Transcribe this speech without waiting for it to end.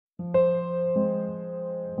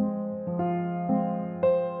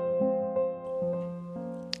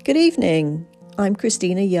Good evening, I'm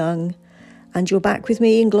Christina Young, and you're back with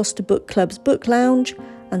me in Gloucester Book Club's Book Lounge,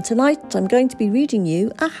 and tonight I'm going to be reading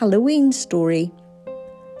you a Halloween story.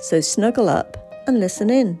 So snuggle up and listen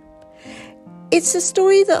in. It's a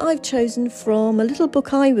story that I've chosen from a little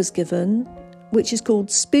book I was given, which is called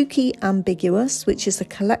Spooky Ambiguous, which is a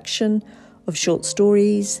collection of short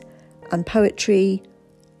stories and poetry,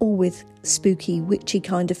 all with spooky, witchy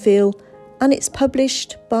kind of feel, and it's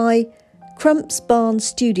published by Crumps Barn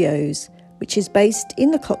Studios, which is based in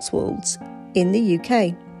the Cotswolds in the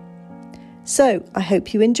UK. So I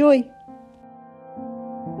hope you enjoy.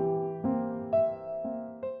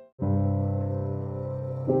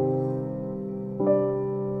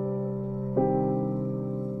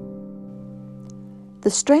 The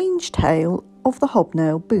Strange Tale of the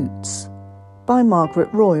Hobnail Boots by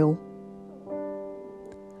Margaret Royal.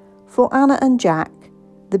 For Anna and Jack,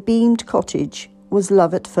 the beamed cottage was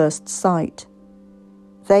love at first sight.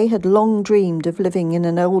 They had long dreamed of living in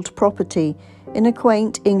an old property in a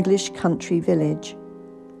quaint English country village.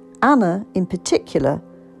 Anna, in particular,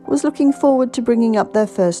 was looking forward to bringing up their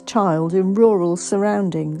first child in rural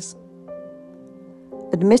surroundings.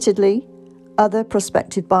 Admittedly, other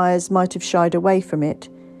prospective buyers might have shied away from it,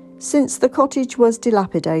 since the cottage was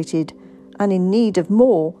dilapidated and in need of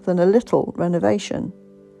more than a little renovation.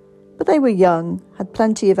 But they were young, had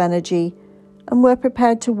plenty of energy, and were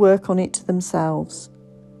prepared to work on it themselves.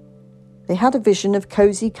 They had a vision of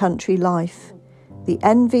cosy country life, the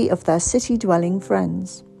envy of their city-dwelling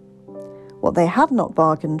friends. What they had not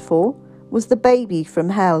bargained for was the baby from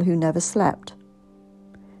hell who never slept.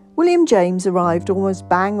 William James arrived almost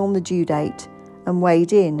bang on the due date and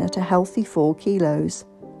weighed in at a healthy 4 kilos.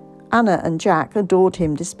 Anna and Jack adored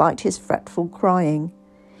him despite his fretful crying.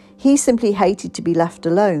 He simply hated to be left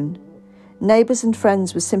alone. Neighbours and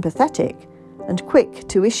friends were sympathetic and quick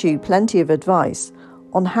to issue plenty of advice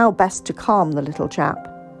on how best to calm the little chap.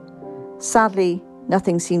 Sadly,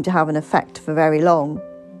 nothing seemed to have an effect for very long,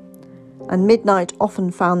 and midnight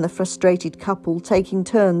often found the frustrated couple taking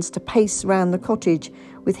turns to pace round the cottage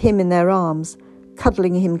with him in their arms,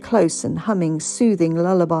 cuddling him close and humming soothing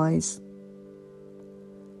lullabies.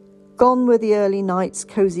 Gone were the early nights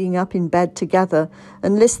cozying up in bed together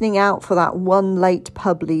and listening out for that one late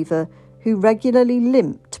pub leaver who regularly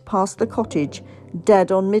limped past the cottage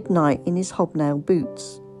dead on midnight in his hobnail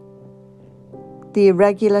boots. The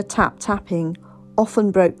irregular tap-tapping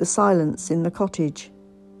often broke the silence in the cottage.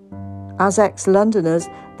 As ex-Londoners,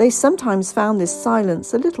 they sometimes found this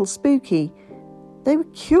silence a little spooky. They were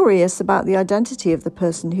curious about the identity of the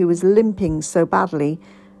person who was limping so badly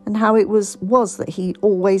and how it was that he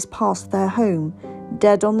always passed their home,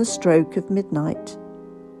 dead on the stroke of midnight.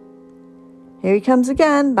 Here he comes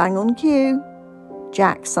again, bang on cue.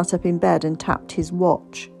 Jack sat up in bed and tapped his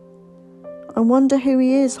watch. I wonder who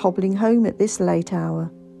he is hobbling home at this late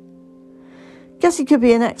hour. Guess he could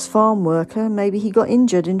be an ex-farm worker. Maybe he got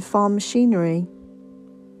injured in farm machinery.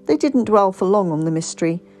 They didn't dwell for long on the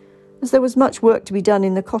mystery, as there was much work to be done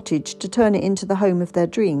in the cottage to turn it into the home of their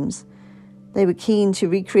dreams. They were keen to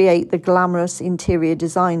recreate the glamorous interior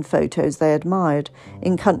design photos they admired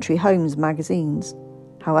in country homes magazines.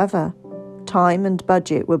 However, time and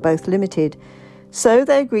budget were both limited, so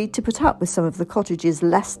they agreed to put up with some of the cottage's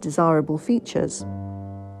less desirable features.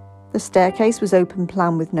 The staircase was open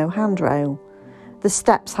plan with no handrail, the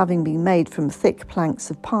steps having been made from thick planks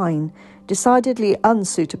of pine, decidedly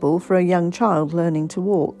unsuitable for a young child learning to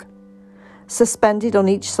walk. Suspended on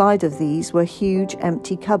each side of these were huge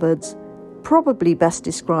empty cupboards, probably best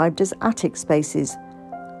described as attic spaces,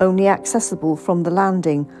 only accessible from the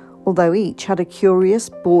landing, although each had a curious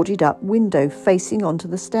boarded-up window facing onto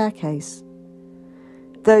the staircase.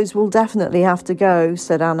 Those will definitely have to go,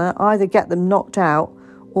 said Anna. Either get them knocked out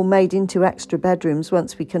or made into extra bedrooms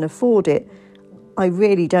once we can afford it. I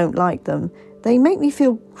really don't like them. They make me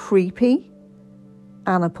feel creepy.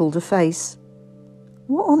 Anna pulled a face.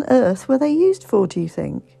 What on earth were they used for, do you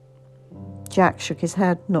think? Jack shook his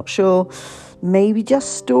head, not sure. Maybe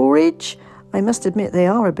just storage? I must admit they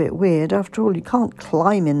are a bit weird. After all, you can't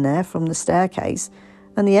climb in there from the staircase,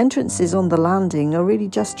 and the entrances on the landing are really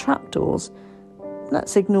just trapdoors.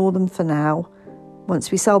 Let's ignore them for now.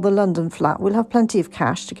 Once we sell the London flat, we'll have plenty of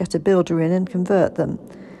cash to get a builder in and convert them.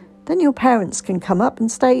 Then your parents can come up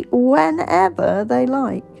and stay whenever they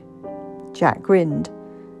like. Jack grinned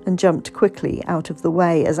and jumped quickly out of the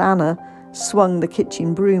way as Anna swung the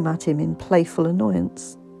kitchen broom at him in playful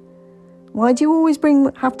annoyance. Why do you always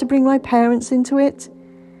have to bring my parents into it?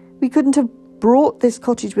 We couldn't have brought this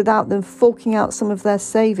cottage without them forking out some of their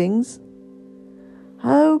savings.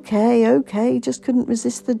 Okay, just couldn't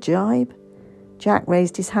resist the jibe. Jack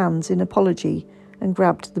raised his hands in apology and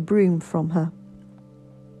grabbed the broom from her.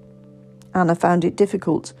 Anna found it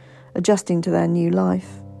difficult adjusting to their new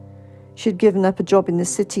life. She had given up a job in the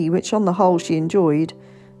city, which on the whole she enjoyed,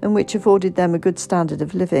 and which afforded them a good standard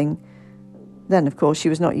of living. Then, of course, she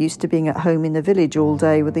was not used to being at home in the village all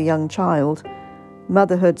day with a young child.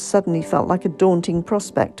 Motherhood suddenly felt like a daunting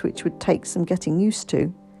prospect which would take some getting used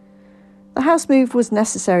to. The house move was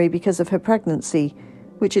necessary because of her pregnancy,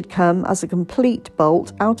 which had come as a complete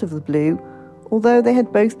bolt out of the blue, although they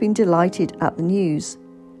had both been delighted at the news.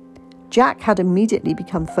 Jack had immediately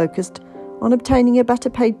become focused on obtaining a better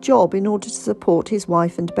paid job in order to support his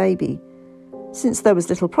wife and baby. Since there was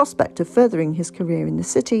little prospect of furthering his career in the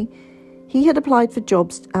city, he had applied for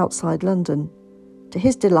jobs outside London. To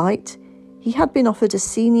his delight, he had been offered a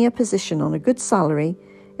senior position on a good salary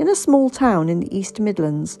in a small town in the East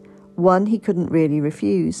Midlands, one he couldn't really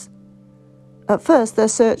refuse. At first, their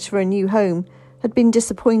search for a new home had been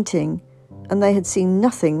disappointing, and they had seen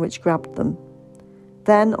nothing which grabbed them.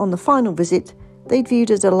 Then, on the final visit, they'd viewed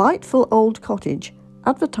a delightful old cottage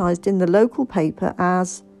advertised in the local paper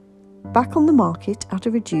as back on the market at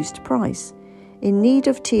a reduced price, in need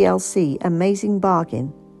of TLC, amazing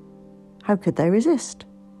bargain. How could they resist?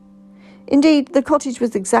 Indeed, the cottage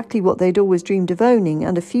was exactly what they'd always dreamed of owning,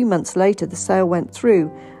 and a few months later the sale went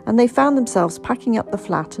through and they found themselves packing up the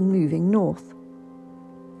flat and moving north.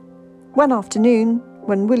 One afternoon,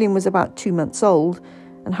 when William was about 2 months old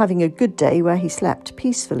and having a good day where he slept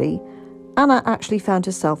peacefully, Anna actually found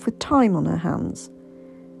herself with time on her hands.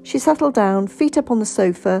 She settled down, feet up on the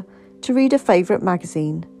sofa, to read a favourite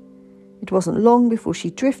magazine. It wasn't long before she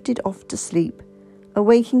drifted off to sleep,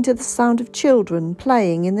 awaking to the sound of children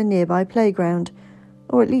playing in the nearby playground,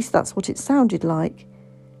 or at least that's what it sounded like.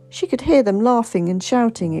 She could hear them laughing and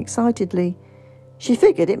shouting excitedly. She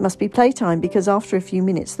figured it must be playtime because after a few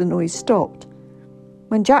minutes the noise stopped.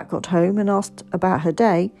 When Jack got home and asked about her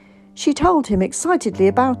day, she told him excitedly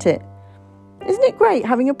about it. "Isn't it great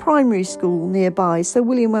having a primary school nearby so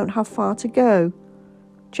William won't have far to go?"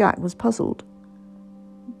 Jack was puzzled.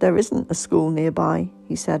 "There isn't a school nearby,"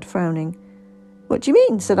 he said, frowning. "What do you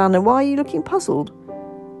mean?" said Anna. "Why are you looking puzzled?"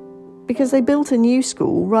 "Because they built a new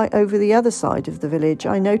school right over the other side of the village.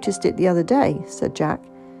 I noticed it the other day," said Jack.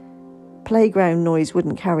 "Playground noise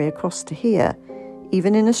wouldn't carry across to here,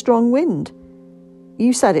 even in a strong wind.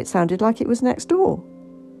 You said it sounded like it was next door."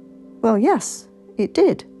 "Well, yes, it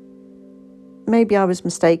did. Maybe I was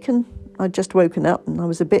mistaken. I'd just woken up and I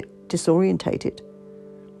was a bit disorientated."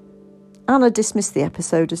 Anna dismissed the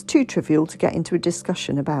episode as too trivial to get into a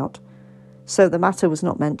discussion about, so the matter was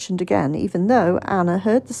not mentioned again, even though Anna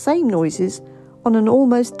heard the same noises on an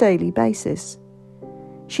almost daily basis.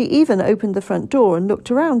 She even opened the front door and looked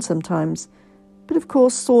around sometimes, but of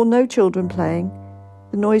course saw no children playing.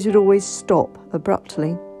 The noise would always stop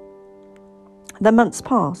abruptly. The months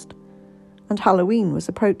passed, and Halloween was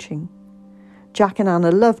approaching. Jack and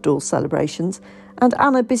Anna loved all celebrations, and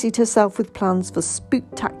Anna busied herself with plans for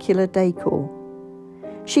spooktacular decor.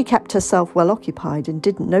 She kept herself well occupied and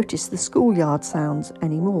didn't notice the schoolyard sounds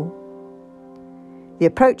anymore. The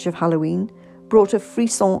approach of Halloween brought a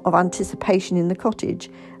frisson of anticipation in the cottage,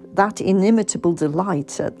 that inimitable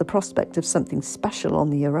delight at the prospect of something special on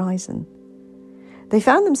the horizon. They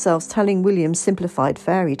found themselves telling William simplified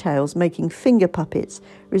fairy tales, making finger puppets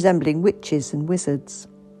resembling witches and wizards.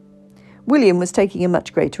 William was taking a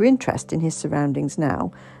much greater interest in his surroundings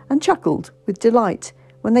now, and chuckled with delight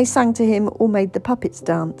when they sang to him or made the puppets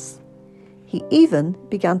dance. He even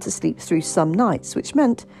began to sleep through some nights, which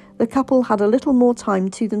meant the couple had a little more time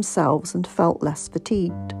to themselves and felt less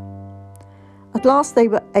fatigued. At last they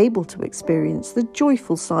were able to experience the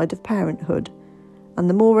joyful side of parenthood, and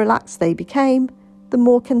the more relaxed they became, the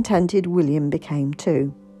more contented William became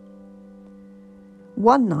too.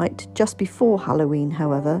 One night, just before Halloween,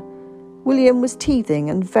 however, William was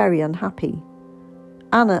teething and very unhappy.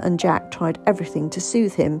 Anna and Jack tried everything to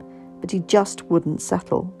soothe him, but he just wouldn't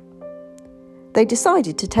settle. They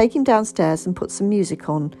decided to take him downstairs and put some music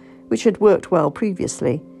on, which had worked well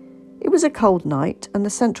previously. It was a cold night and the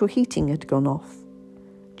central heating had gone off.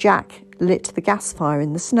 Jack lit the gas fire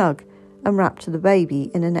in the snug and wrapped the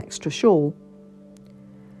baby in an extra shawl.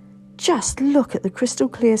 "Just look at the crystal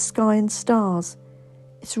clear sky and stars.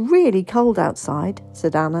 It's really cold outside,"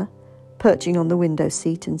 said Anna, perching on the window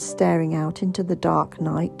seat and staring out into the dark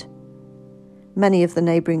night. Many of the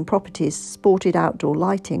neighbouring properties sported outdoor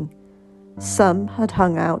lighting. Some had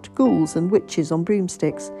hung out ghouls and witches on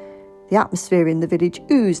broomsticks. The atmosphere in the village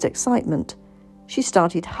oozed excitement. She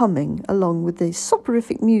started humming along with the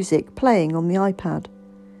soporific music playing on the iPad.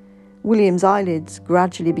 William's eyelids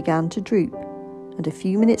gradually began to droop, and a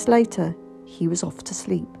few minutes later he was off to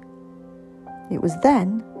sleep. It was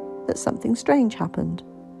then that something strange happened.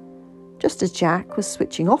 Just as Jack was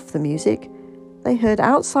switching off the music, they heard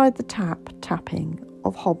outside the tapping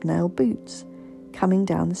of hobnail boots coming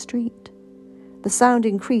down the street. The sound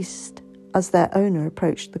increased as their owner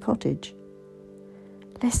approached the cottage.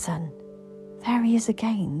 "Listen, there he is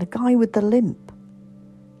again, the guy with the limp."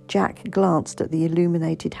 Jack glanced at the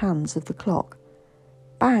illuminated hands of the clock.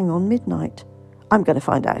 Bang on midnight. "I'm going to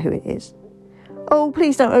find out who it is." "Oh,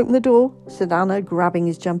 please don't open the door," said Anna, grabbing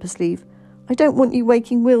his jumper sleeve. "I don't want you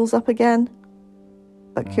waking Wills up again."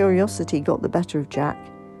 But curiosity got the better of Jack,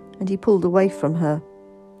 and he pulled away from her.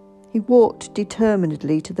 He walked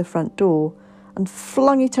determinedly to the front door and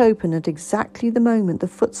flung it open at exactly the moment the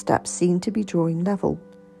footsteps seemed to be drawing level.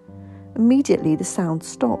 Immediately the sound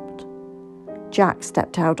stopped. Jack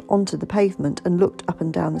stepped out onto the pavement and looked up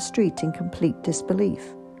and down the street in complete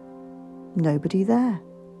disbelief. Nobody there.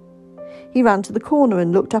 He ran to the corner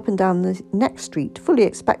and looked up and down the next street, fully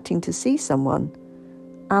expecting to see someone.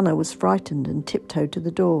 Anna was frightened and tiptoed to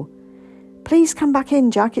the door. "Please come back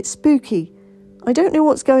in, Jack, it's spooky. I don't know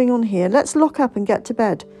what's going on here. Let's lock up and get to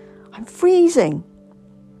bed. I'm freezing."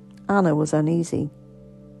 Anna was uneasy.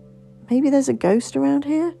 "Maybe there's a ghost around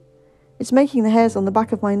here? It's making the hairs on the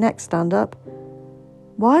back of my neck stand up.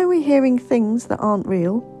 Why are we hearing things that aren't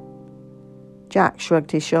real?" Jack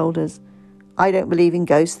shrugged his shoulders. "I don't believe in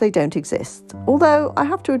ghosts, they don't exist. Although, I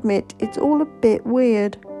have to admit, it's all a bit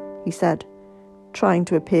weird," he said, trying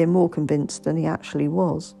to appear more convinced than he actually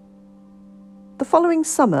was. The following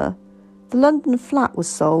summer, the London flat was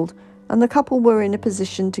sold and the couple were in a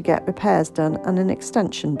position to get repairs done and an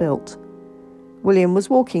extension built. William was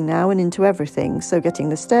walking now and into everything, so getting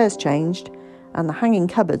the stairs changed and the hanging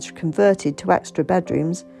cupboards converted to extra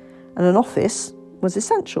bedrooms and an office was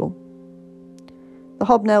essential. The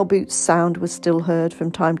hobnail boots sound was still heard from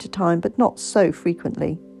time to time, but not so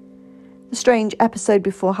frequently. The strange episode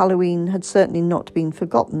before Halloween had certainly not been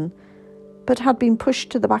forgotten, but had been pushed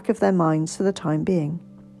to the back of their minds for the time being.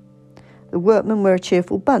 The workmen were a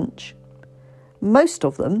cheerful bunch, most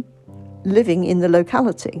of them living in the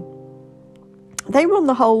locality. They were on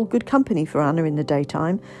the whole good company for Anna in the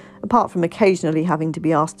daytime, apart from occasionally having to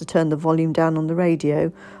be asked to turn the volume down on the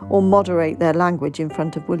radio or moderate their language in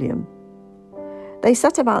front of William. They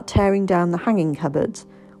set about tearing down the hanging cupboards,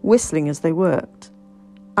 whistling as they worked.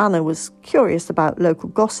 Anna was curious about local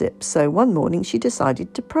gossip, so one morning she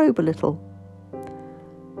decided to probe a little.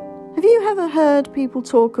 "Have you ever heard people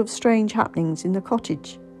talk of strange happenings in the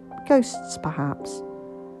cottage? Ghosts, perhaps?"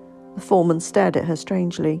 The foreman stared at her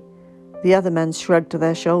strangely. The other men shrugged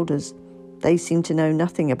their shoulders. They seemed to know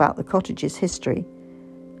nothing about the cottage's history.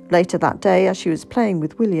 Later that day, as she was playing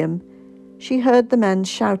with William, she heard the men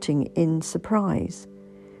shouting in surprise.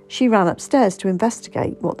 She ran upstairs to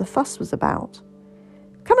investigate what the fuss was about.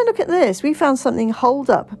 "Come and look at this. We found something holed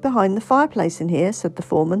up behind the fireplace in here," said the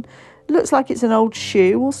foreman. "It looks like it's an old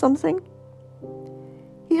shoe or something."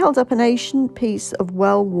 He held up an ancient piece of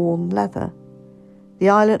well-worn leather. The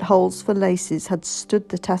eyelet holes for laces had stood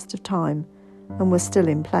the test of time and were still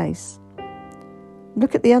in place.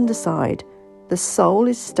 "Look at the underside. The sole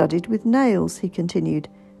is studded with nails," he continued.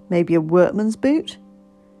 "Maybe a workman's boot?"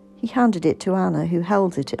 He handed it to Anna, who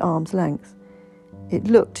held it at arm's length. It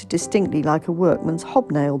looked distinctly like a workman's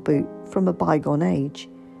hobnail boot from a bygone age.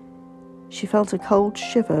 She felt a cold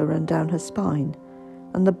shiver run down her spine,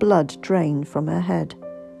 and the blood drain from her head.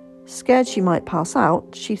 Scared she might pass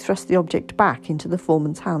out, she thrust the object back into the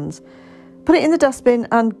foreman's hands. "Put it in the dustbin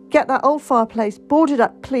and get that old fireplace boarded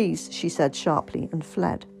up, please," she said sharply, and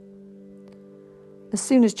fled. As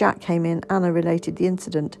soon as Jack came in, Anna related the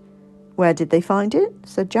incident. "Where did they find it?"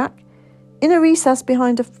 said Jack. "In a recess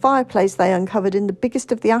behind a fireplace they uncovered in the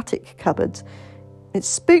biggest of the attic cupboards. It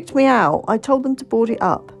spooked me out. I told them to board it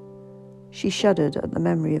up." She shuddered at the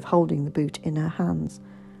memory of holding the boot in her hands.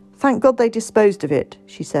 "Thank God they disposed of it,"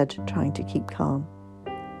 she said, trying to keep calm.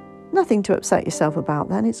 "Nothing to upset yourself about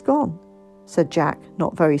then, it's gone," said Jack,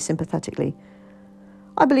 not very sympathetically.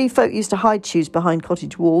 "I believe folk used to hide shoes behind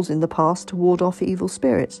cottage walls in the past to ward off evil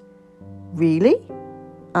spirits." "Really?"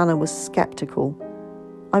 Anna was sceptical.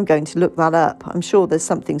 "I'm going to look that up. I'm sure there's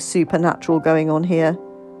something supernatural going on here."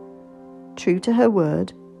 True to her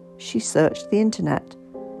word, she searched the internet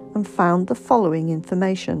and found the following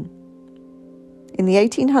information. In the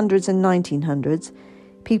 1800s and 1900s,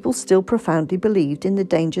 people still profoundly believed in the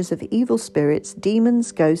dangers of evil spirits,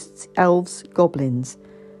 demons, ghosts, elves, goblins,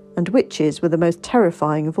 and witches were the most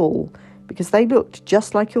terrifying of all because they looked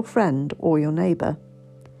just like your friend or your neighbour.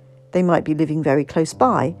 They might be living very close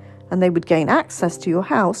by, and they would gain access to your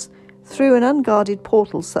house through an unguarded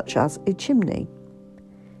portal such as a chimney.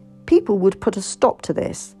 People would put a stop to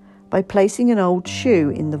this by placing an old shoe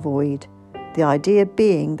in the void, the idea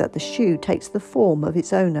being that the shoe takes the form of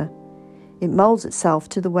its owner. It moulds itself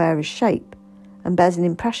to the wearer's shape and bears an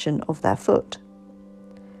impression of their foot.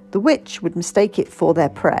 The witch would mistake it for their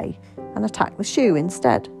prey and attack the shoe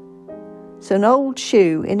instead. So an old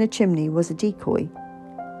shoe in a chimney was a decoy.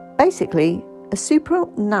 Basically, a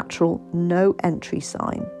supernatural no-entry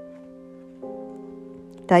sign.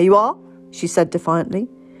 "There you are," she said defiantly.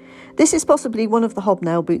 "This is possibly one of the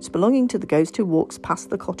hobnail boots belonging to the ghost who walks past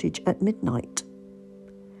the cottage at midnight."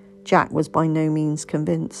 Jack was by no means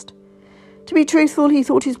convinced. To be truthful, he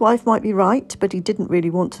thought his wife might be right, but he didn't really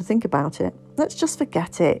want to think about it. "Let's just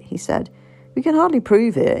forget it," he said. "We can hardly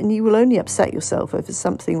prove it, and you will only upset yourself over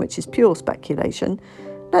something which is pure speculation.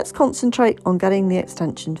 Let's concentrate on getting the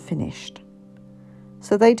extension finished."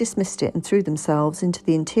 So they dismissed it and threw themselves into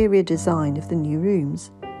the interior design of the new rooms.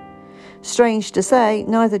 Strange to say,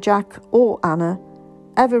 neither Jack or Anna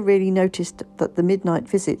ever really noticed that the midnight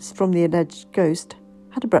visits from the alleged ghost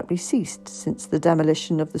had abruptly ceased since the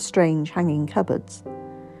demolition of the strange hanging cupboards.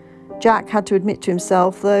 Jack had to admit to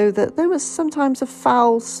himself, though, that there was sometimes a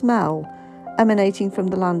foul smell emanating from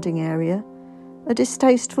the landing area, a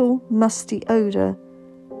distasteful, musty odour.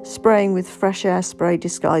 Spraying with fresh air spray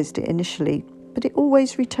disguised it initially, but it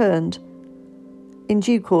always returned. In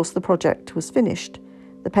due course, the project was finished.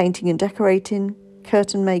 The painting and decorating,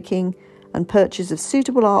 curtain making, and purchase of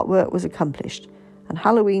suitable artwork was accomplished, and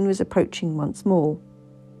Halloween was approaching once more.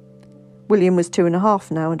 William was 2.5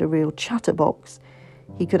 now and a real chatterbox.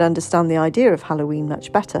 He could understand the idea of Halloween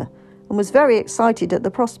much better, and was very excited at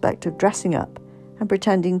the prospect of dressing up and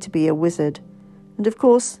pretending to be a wizard. And of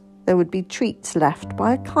course, there would be treats left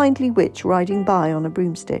by a kindly witch riding by on a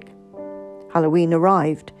broomstick. Halloween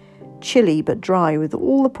arrived, chilly but dry, with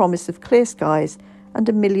all the promise of clear skies and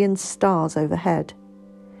a million stars overhead.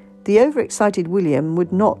 The overexcited William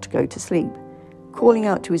would not go to sleep, calling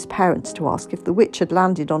out to his parents to ask if the witch had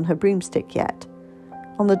landed on her broomstick yet.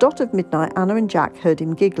 On the dot of midnight, Anna and Jack heard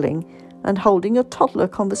him giggling and holding a toddler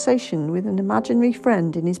conversation with an imaginary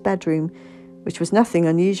friend in his bedroom, which was nothing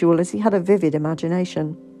unusual as he had a vivid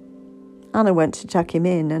imagination. Anna went to tuck him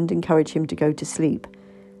in and encourage him to go to sleep.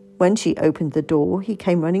 When she opened the door, he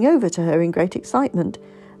came running over to her in great excitement.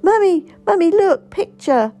 Mummy, look,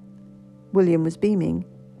 picture!" William was beaming.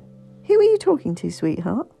 "Who are you talking to,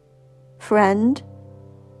 sweetheart?" "Friend."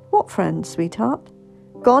 "What friend, sweetheart?"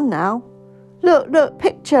 "Gone now. Look,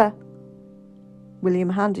 picture!"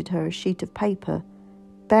 William handed her a sheet of paper,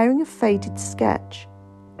 bearing a faded sketch.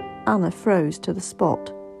 Anna froze to the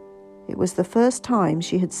spot. It was the first time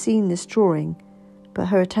she had seen this drawing, but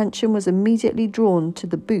her attention was immediately drawn to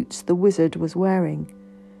the boots the wizard was wearing.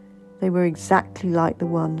 They were exactly like the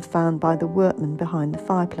one found by the workman behind the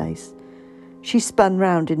fireplace. She spun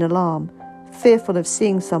round in alarm, fearful of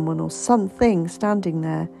seeing someone or something standing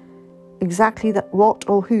there. Exactly what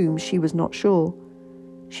or whom she was not sure.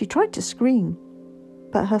 She tried to scream,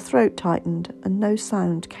 but her throat tightened and no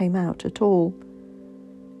sound came out at all.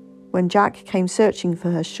 When Jack came searching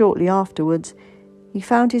for her shortly afterwards, he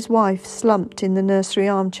found his wife slumped in the nursery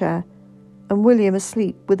armchair and William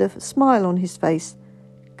asleep with a smile on his face,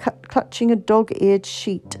 clutching a dog-eared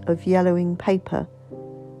sheet of yellowing paper,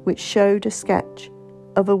 which showed a sketch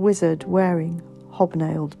of a wizard wearing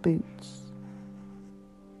hobnailed boots.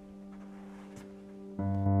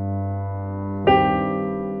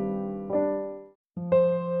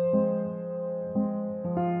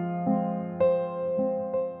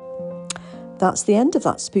 That's the end of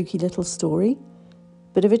that spooky little story.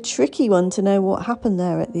 Bit of a tricky one to know what happened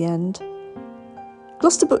there at the end.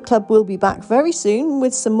 Gloucester Book Club will be back very soon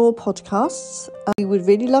with some more podcasts. We would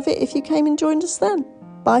really love it if you came and joined us then.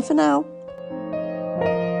 Bye for now.